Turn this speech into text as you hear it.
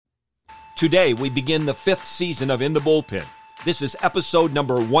Today, we begin the 5th season of In the Bullpen. This is episode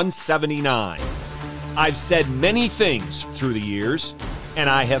number 179. I've said many things through the years, and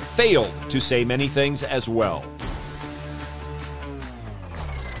I have failed to say many things as well.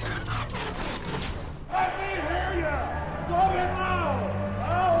 Let me hear you! Going low!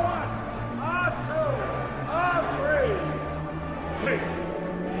 A 1, A 2, A 3.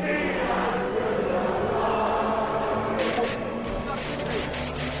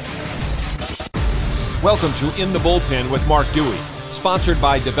 Welcome to In the Bullpen with Mark Dewey, sponsored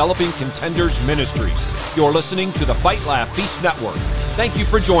by Developing Contenders Ministries. You're listening to the Fight Laugh Feast Network. Thank you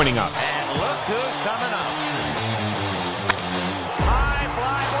for joining us. And look who's coming up. High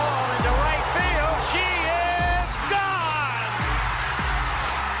fly ball into right field. She is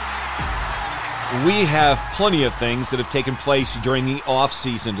gone. We have plenty of things that have taken place during the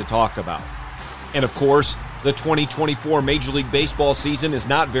offseason to talk about. And of course, the 2024 Major League Baseball season is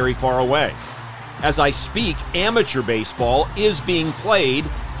not very far away. As I speak, amateur baseball is being played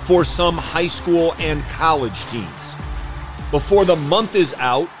for some high school and college teams. Before the month is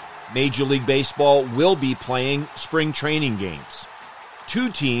out, Major League Baseball will be playing spring training games. 2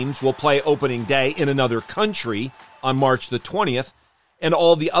 teams will play opening day in another country on March the 20th, and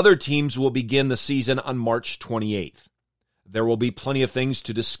all the other teams will begin the season on March 28th. There will be plenty of things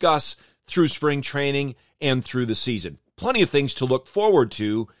to discuss through spring training and through the season. Plenty of things to look forward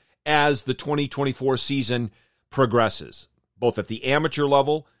to as the 2024 season progresses, both at the amateur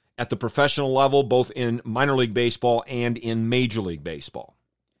level, at the professional level, both in minor league baseball and in Major League Baseball.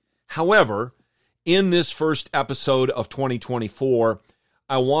 However, in this first episode of 2024,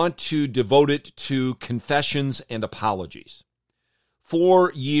 I want to devote it to confessions and apologies.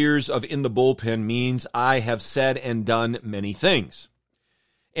 4 years of In the Bullpen means I have said and done many things.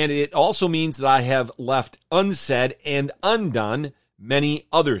 And it also means that I have left unsaid and undone many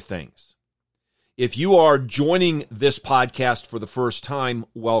other things. If you are joining this podcast for the first time,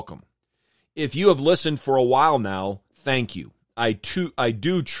 welcome. If you have listened for a while now, thank you. I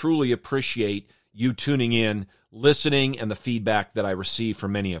do truly appreciate you tuning in, listening, and the feedback that I receive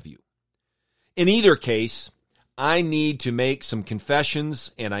from many of you. In either case, I need to make some confessions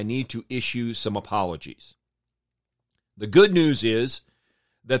and I need to issue some apologies. The good news is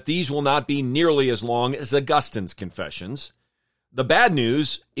that these will not be nearly as long as Augustine's confessions. The bad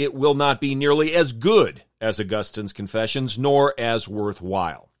news, it will not be nearly as good as Augustine's confessions, nor as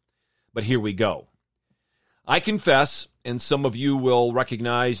worthwhile. But here we go. I confess, and some of you will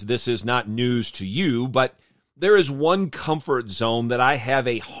recognize this is not news to you, but there is one comfort zone that I have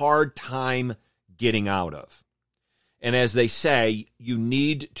a hard time getting out of. And as they say, you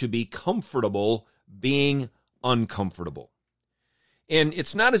need to be comfortable being uncomfortable. And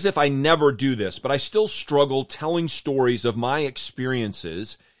it's not as if I never do this, but I still struggle telling stories of my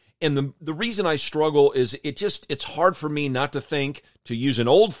experiences. And the reason I struggle is it's hard for me not to think, to use an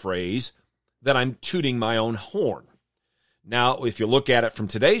old phrase, that I'm tooting my own horn. Now, if you look at it from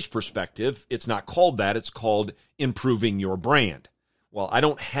today's perspective, it's not called that. It's called improving your brand. Well, I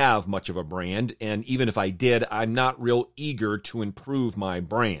don't have much of a brand, and even if I did, I'm not real eager to improve my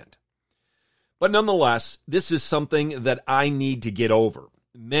brand. But nonetheless, this is something that I need to get over.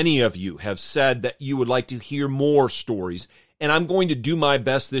 Many of you have said that you would like to hear more stories, and I'm going to do my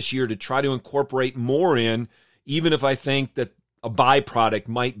best this year to try to incorporate more in, even if I think that a byproduct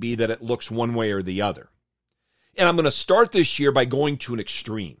might be that it looks one way or the other. And I'm going to start this year by going to an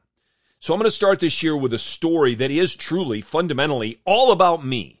extreme. So I'm going to start this year with a story that is truly, fundamentally, all about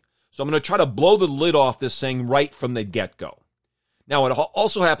me. So I'm going to try to blow the lid off this thing right from the get-go. Now, it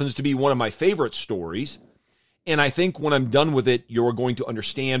also happens to be one of my favorite stories, and I think when I'm done with it, you're going to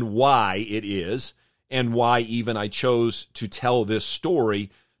understand why it is and why even I chose to tell this story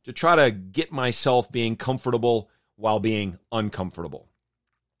to try to get myself being comfortable while being uncomfortable.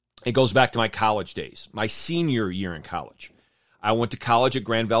 It goes back to my college days, my senior year in college. I went to college at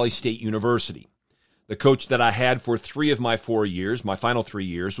Grand Valley State University. The coach that I had for 3 of my 4 years, my final 3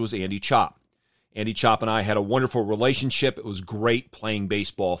 years, was Andy Chop. Andy Chop and I had a wonderful relationship. It was great playing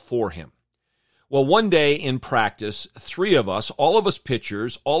baseball for him. Well, one day in practice, 3 of us, all of us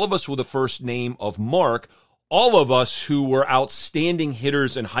pitchers, all of us with the first name of Mark, all of us who were outstanding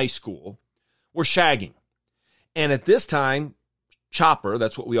hitters in high school, were shagging. And at this time, Chopper,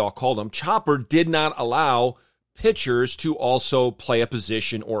 that's what we all called him, Chopper did not allow pitchers to also play a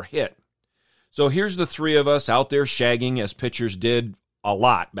position or hit. So here's the 3 of us out there shagging, as pitchers did a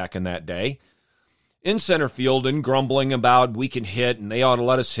lot back in that day, in center field and grumbling about we can hit and they ought to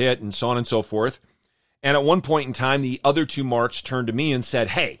let us hit and so on and so forth. And at one point in time, the other 2 Marks turned to me and said,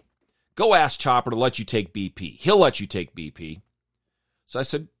 "Hey, go ask Chopper to let you take BP. He'll let you take BP." So I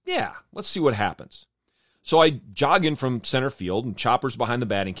said, yeah, let's see what happens. So I jog in from center field, and Chopper's behind the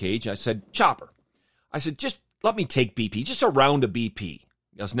batting cage. I said, Chopper, just let me take BP, just a round of BP.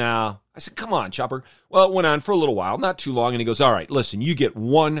 He goes, no. I said, come on, Chopper. Well, it went on for a little while, not too long, and he goes, all right, listen, you get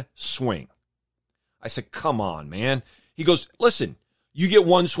one swing. I said, come on, man. He goes, listen, you get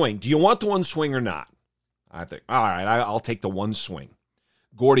one swing. Do you want the one swing or not? I think, all right, I'll take the one swing.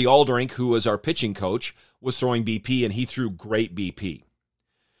 Gordy Aldrink, who was our pitching coach, was throwing BP, and he threw great BP.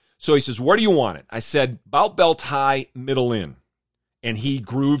 So he says, where do you want it? I said, about belt high, middle in. And he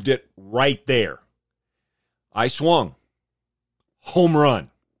grooved it right there. I swung. Home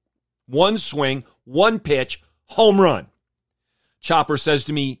run. One swing, one pitch, home run. Chopper says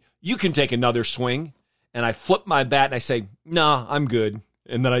to me, you can take another swing. And I flip my bat and I say, nah, I'm good.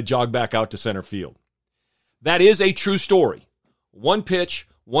 And then I jog back out to center field. That is a true story. One pitch,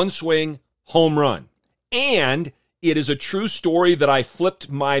 one swing, home run. And it is a true story that I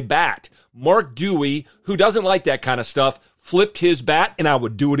flipped my bat. Mark Dewey, who doesn't like that kind of stuff, flipped his bat, and I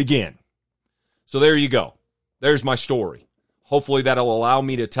would do it again. So there you go. There's my story. Hopefully that'll allow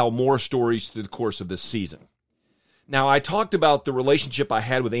me to tell more stories through the course of this season. Now, I talked about the relationship I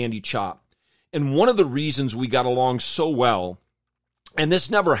had with Andy Chop, and one of the reasons we got along so well, and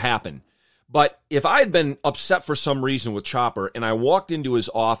this never happened, but if I had been upset for some reason with Chopper, and I walked into his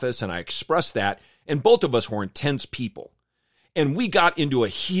office and I expressed that, and both of us were intense people, and we got into a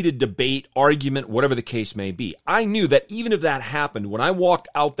heated debate, argument, whatever the case may be, I knew that even if that happened, when I walked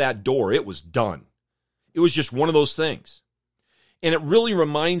out that door, it was done. It was just one of those things. And it really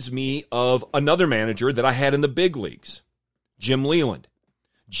reminds me of another manager that I had in the big leagues, Jim Leyland.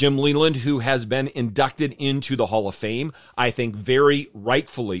 Jim Leyland, who has been inducted into the Hall of Fame, I think very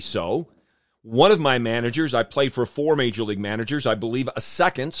rightfully so. One of my managers, I played for 4 Major League managers, I believe a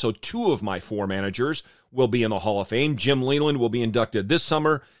second, so 2 of my 4 managers will be in the Hall of Fame. Jim Leyland will be inducted this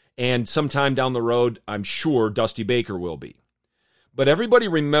summer, and sometime down the road, I'm sure Dusty Baker will be. But everybody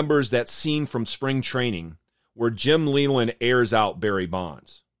remembers that scene from spring training where Jim Leyland airs out Barry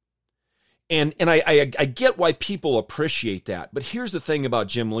Bonds. And I get why people appreciate that, but here's the thing about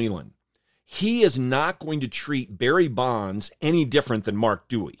Jim Leyland. He is not going to treat Barry Bonds any different than Mark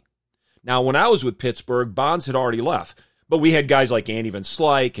Dewey. Now, when I was with Pittsburgh, Bonds had already left, but we had guys like Andy Van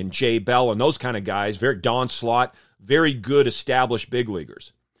Slyke and Jay Bell and those kind of guys, Don Slaught, very good established big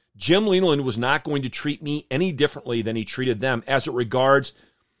leaguers. Jim Leyland was not going to treat me any differently than he treated them as it regards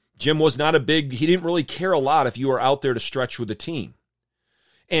Jim was not he didn't really care a lot if you were out there to stretch with the team.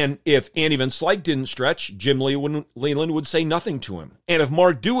 And if Andy Van Slyke didn't stretch, Jim Leyland would say nothing to him. And if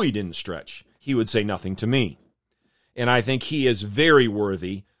Mark Dewey didn't stretch, he would say nothing to me. And I think he is very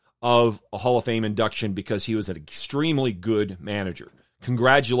worthy of a Hall of Fame induction because he was an extremely good manager.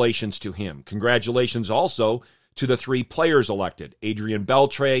 Congratulations to him. Congratulations also to the 3 players elected, Adrian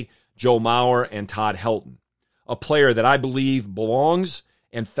Beltre, Joe Mauer, and Todd Helton. A player that I believe belongs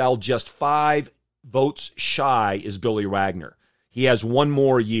and fell just 5 votes shy is Billy Wagner. He has 1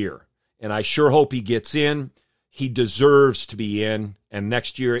 more year, and I sure hope he gets in. He deserves to be in, and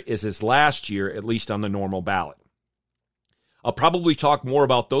next year is his last year, at least on the normal ballot. I'll probably talk more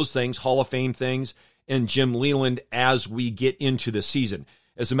about those things, Hall of Fame things, and Jim Leyland as we get into the season.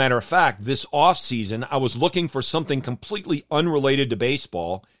 As a matter of fact, this offseason, I was looking for something completely unrelated to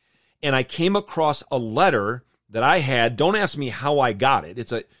baseball, and I came across a letter that I had. Don't ask me how I got it.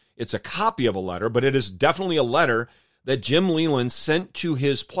 It's a copy of a letter, but it is definitely a letter that Jim Leyland sent to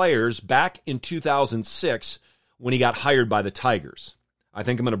his players back in 2006 when he got hired by the Tigers. I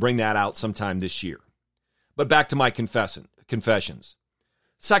think I'm going to bring that out sometime this year. But back to my confessions.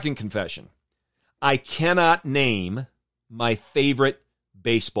 Second confession. I cannot name my favorite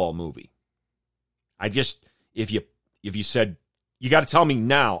baseball movie. If you said, you got to tell me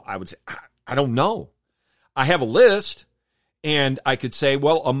now, I would say, I don't know. I have a list, and I could say,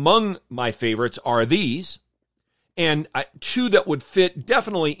 well, among my favorites are these, and 2 that would fit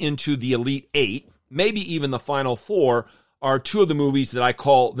definitely into the Elite 8, maybe even the Final 4, are 2 of the movies that I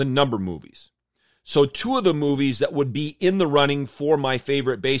call the number movies. So 2 of the movies that would be in the running for my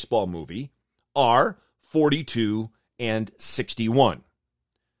favorite baseball movie are 42 and 61.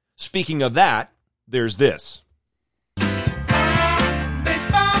 Speaking of that, there's this.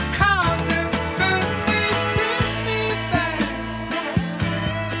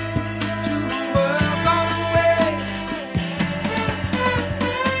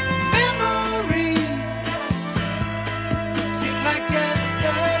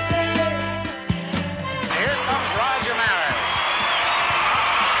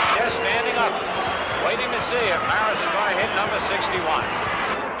 Number 61.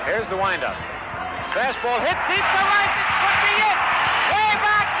 Here's the windup. Fastball hit deep to right. It could be it.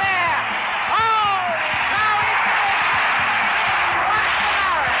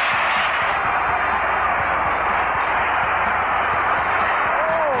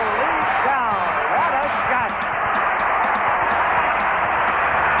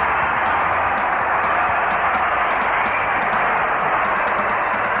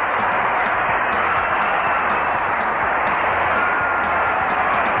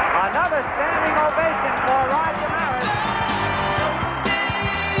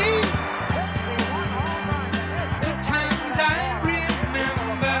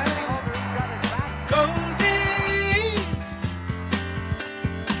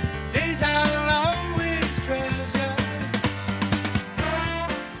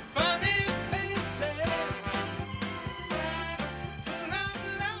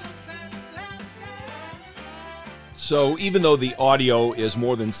 So even though the audio is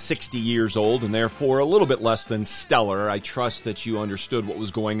more than 60 years old and therefore a little bit less than stellar, I trust that you understood what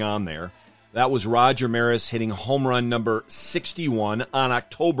was going on there. That was Roger Maris hitting home run number 61 on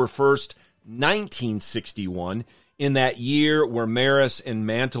October 1st, 1961, in that year where Maris and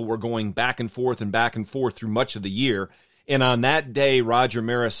Mantle were going back and forth through much of the year. And on that day, Roger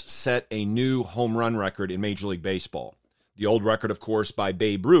Maris set a new home run record in Major League Baseball. The old record, of course, by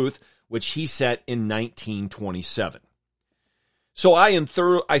Babe Ruth, which he set in 1927. So I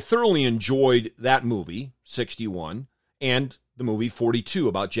thoroughly enjoyed that movie, 61, and the movie 42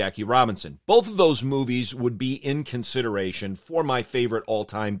 about Jackie Robinson. Both of those movies would be in consideration for my favorite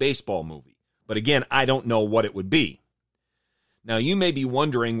all-time baseball movie. But again, I don't know what it would be. Now, you may be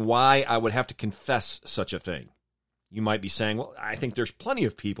wondering why I would have to confess such a thing. You might be saying, well, I think there's plenty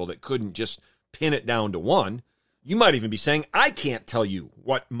of people that couldn't just pin it down to one. You might even be saying, I can't tell you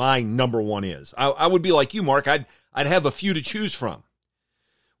what my number one is. I would be like you, Mark. I'd have a few to choose from.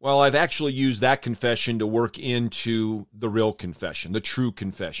 Well, I've actually used that confession to work into the real confession, the true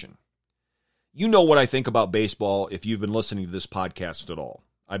confession. You know what I think about baseball if you've been listening to this podcast at all.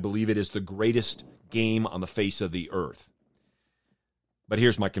 I believe it is the greatest game on the face of the earth. But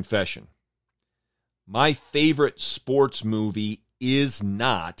here's my confession. My favorite sports movie is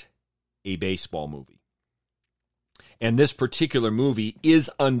not a baseball movie. And this particular movie is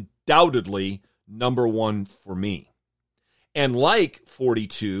undoubtedly number one for me. And like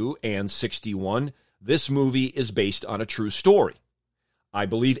 42 and 61, this movie is based on a true story. I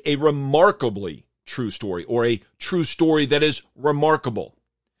believe a remarkably true story, or a true story that is remarkable.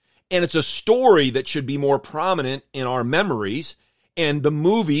 And it's a story that should be more prominent in our memories, and the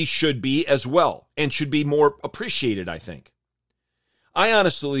movie should be as well, and should be more appreciated, I think. I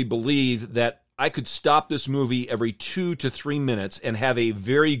honestly believe that I could stop this movie every 2 to 3 minutes and have a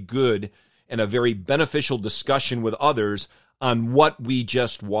very good and a very beneficial discussion with others on what we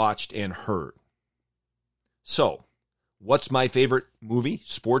just watched and heard. So, what's my favorite movie,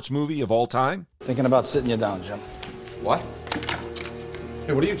 sports movie of all time? Thinking about sitting you down, Jim. What?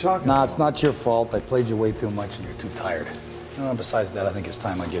 Hey, what are you talking Nah, about? it's not your fault. I played you way too much and you're too tired. Besides that, I think it's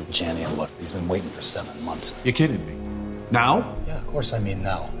time I give Janny a look. He's been waiting for 7 months. You're kidding me. Now? Yeah, of course I mean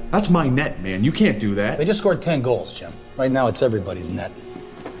now. That's my net, man. You can't do that. They just scored 10 goals, Jim. Right now, it's everybody's net.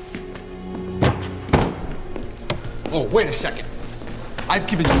 Oh, wait a second. I've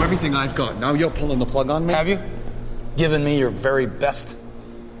given you everything I've got. Now you're pulling the plug on me? Have you? Given me your very best?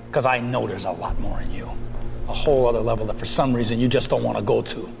 Because I know there's a lot more in you. A whole other level that for some reason you just don't want to go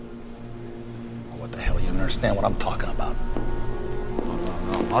to. What the hell? You don't understand what I'm talking about.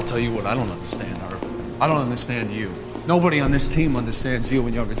 No. I'll tell you what I don't understand, Irv. I don't understand you. Nobody on this team understands you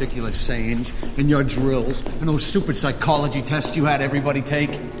and your ridiculous sayings and your drills and those stupid psychology tests you had everybody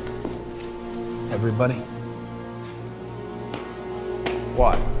take. Everybody?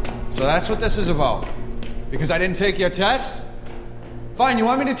 What? So that's what this is about? Because I didn't take your test? Fine, you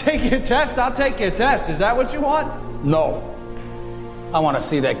want me to take your test? I'll take your test. Is that what you want? No. I want to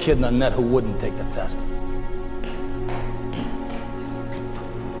see that kid in the net who wouldn't take the test.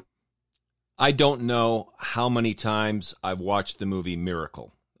 I don't know how many times I've watched the movie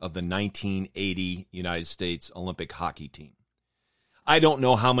Miracle of the 1980 United States Olympic hockey team. I don't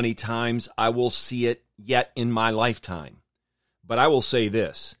know how many times I will see it yet in my lifetime. But I will say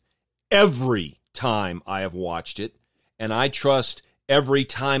this, every time I have watched it, and I trust every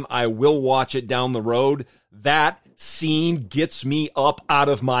time I will watch it down the road, that scene gets me up out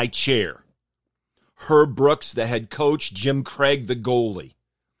of my chair. Herb Brooks, the head coach, Jim Craig, the goalie.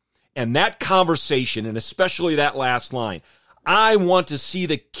 And that conversation, and especially that last line, I want to see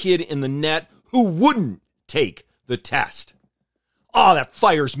the kid in the net who wouldn't take the test. Oh, that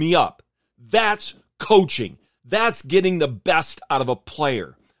fires me up. That's coaching. That's getting the best out of a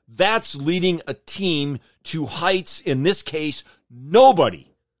player. That's leading a team to heights, in this case, nobody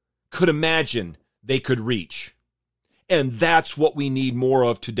could imagine they could reach. And that's what we need more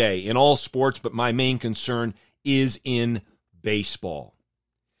of today in all sports, but my main concern is in baseball.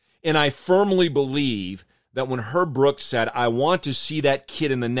 And I firmly believe that when Herb Brooks said, I want to see that kid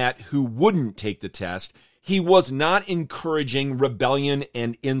in the net who wouldn't take the test, he was not encouraging rebellion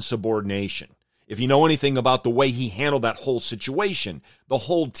and insubordination. If you know anything about the way he handled that whole situation, the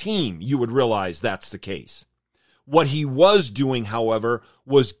whole team, you would realize that's the case. What he was doing, however,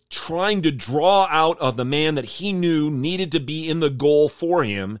 was trying to draw out of the man that he knew needed to be in the goal for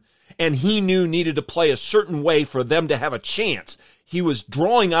him, and he knew needed to play a certain way for them to have a chance. He was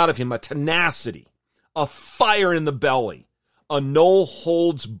drawing out of him a tenacity, a fire in the belly, a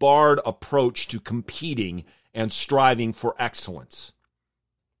no-holds-barred approach to competing and striving for excellence.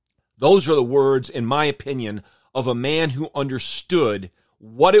 Those are the words, in my opinion, of a man who understood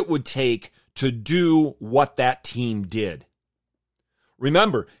what it would take to do what that team did.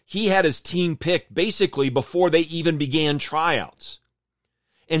 Remember, he had his team picked basically before they even began tryouts.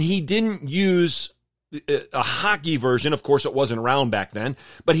 And he didn't use a hockey version. Of course, it wasn't around back then,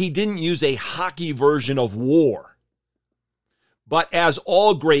 but he didn't use a hockey version of war. But as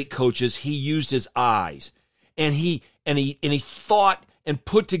all great coaches, he used his eyes, and he thought and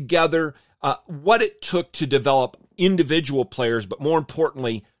put together what it took to develop individual players, but more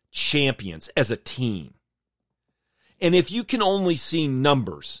importantly, champions as a team. And if you can only see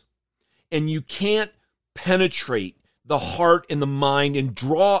numbers and you can't penetrate the heart and the mind and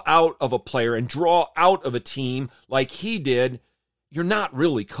draw out of a player and draw out of a team like he did, you're not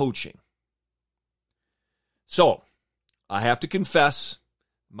really coaching. So, I have to confess,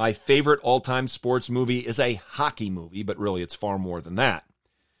 my favorite all-time sports movie is a hockey movie, but really it's far more than that.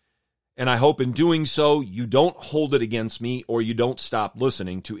 And I hope in doing so, you don't hold it against me or you don't stop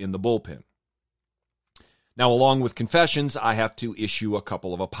listening to In the Bullpen. Now, along with confessions, I have to issue a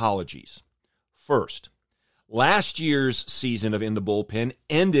couple of apologies. First, last year's season of In the Bullpen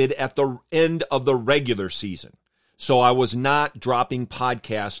ended at the end of the regular season, so I was not dropping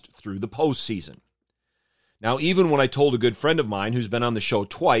podcasts through the postseason. Now, even when I told a good friend of mine who's been on the show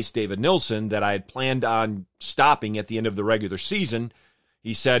twice, David Nilsson, that I had planned on stopping at the end of the regular season,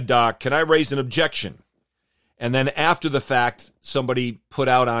 he said, can I raise an objection? And then after the fact, somebody put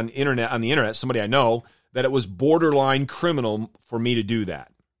out on the internet, somebody I know, that it was borderline criminal for me to do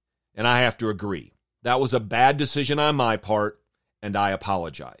that. And I have to agree. That was a bad decision on my part, and I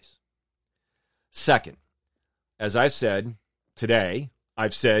apologize. Second, as I said today,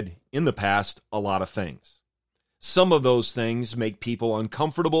 I've said in the past a lot of things. Some of those things make people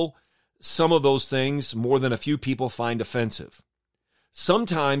uncomfortable. Some of those things, more than a few people, find offensive.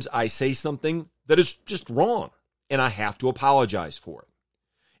 Sometimes I say something that is just wrong, and I have to apologize for it.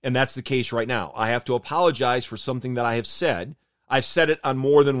 And that's the case right now. I have to apologize for something that I have said. I've said it on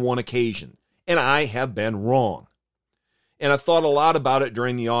more than one occasion, and I have been wrong. And I thought a lot about it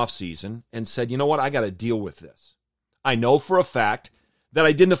during the off season and said, you know what, I got to deal with this. I know for a fact that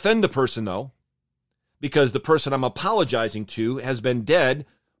I didn't offend the person, though, because the person I'm apologizing to has been dead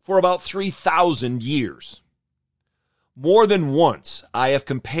for about 3,000 years. More than once, I have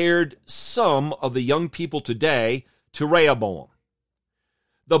compared some of the young people today to Rehoboam.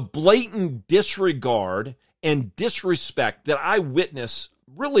 The blatant disregard and disrespect that I witness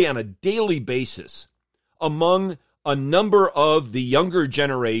really on a daily basis among a number of the younger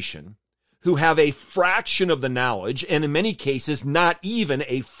generation who have a fraction of the knowledge, and in many cases, not even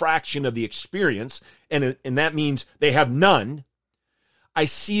a fraction of the experience, and that means they have none. I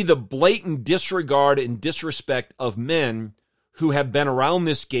see the blatant disregard and disrespect of men who have been around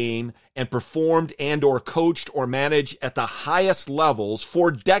this game and performed and or coached or managed at the highest levels for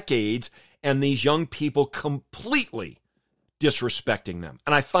decades, and these young people completely disrespecting them.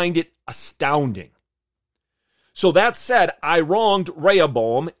 And I find it astounding. So that said, I wronged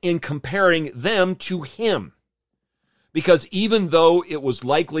Rehoboam in comparing them to him. Because even though it was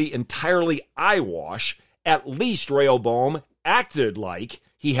likely entirely eyewash, at least Rehoboam acted like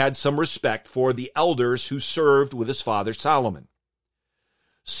he had some respect for the elders who served with his father Solomon.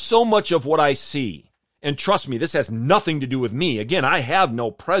 So much of what I see, and trust me, this has nothing to do with me. Again, I have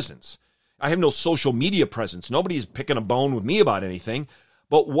no presence. I have no social media presence. Nobody's picking a bone with me about anything.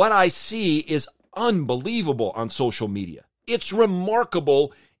 But what I see is unbelievable on social media. It's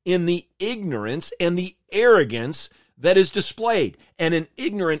remarkable in the ignorance and the arrogance that is displayed. And an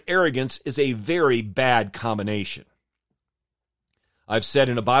ignorant arrogance is a very bad combination. I've said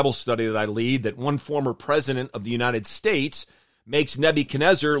in a Bible study that I lead that one former president of the United States makes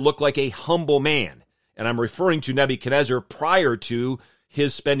Nebuchadnezzar look like a humble man. And I'm referring to Nebuchadnezzar prior to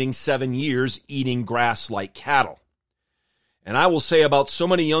his spending 7 years eating grass like cattle. And I will say about so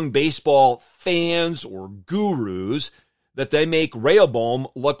many young baseball fans or gurus that they make Rehoboam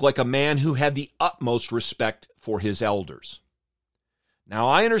look like a man who had the utmost respect for his elders. Now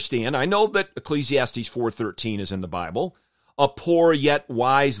I understand, I know that Ecclesiastes 4:13 is in the Bible. A poor yet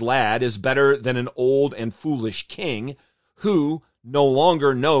wise lad is better than an old and foolish king who no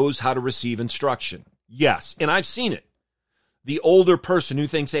longer knows how to receive instruction. Yes, and I've seen it. The older person who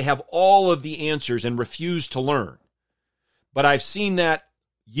thinks they have all of the answers and refuse to learn. But I've seen that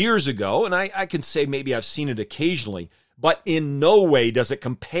years ago, and I can say maybe I've seen it occasionally, but in no way does it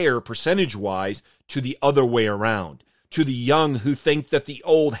compare percentage-wise to the other way around, to the young who think that the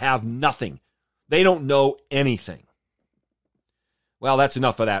old have nothing. They don't know anything. Well, that's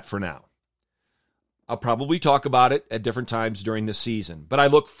enough of that for now. I'll probably talk about it at different times during the season, but I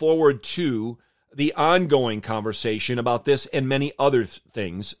look forward to the ongoing conversation about this and many other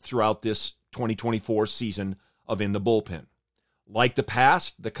things throughout this 2024 season of In the Bullpen. Like the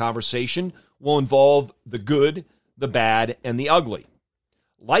past, the conversation will involve the good, the bad, and the ugly.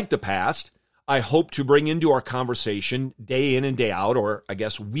 Like the past, I hope to bring into our conversation day in and day out, or I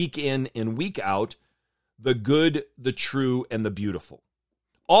guess week in and week out, the good, the true, and the beautiful,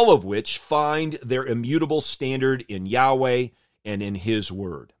 all of which find their immutable standard in Yahweh and in His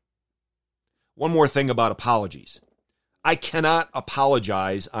Word. One more thing about apologies. I cannot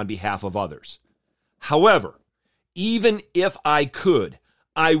apologize on behalf of others. However, even if I could,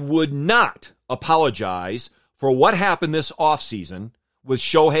 I would not apologize for what happened this offseason with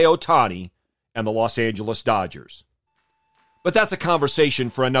Shohei Ohtani and the Los Angeles Dodgers. But that's a conversation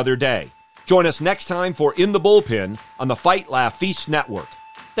for another day. Join us next time for In the Bullpen on the Fight Laugh Feast Network.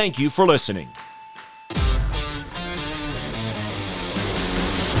 Thank you for listening.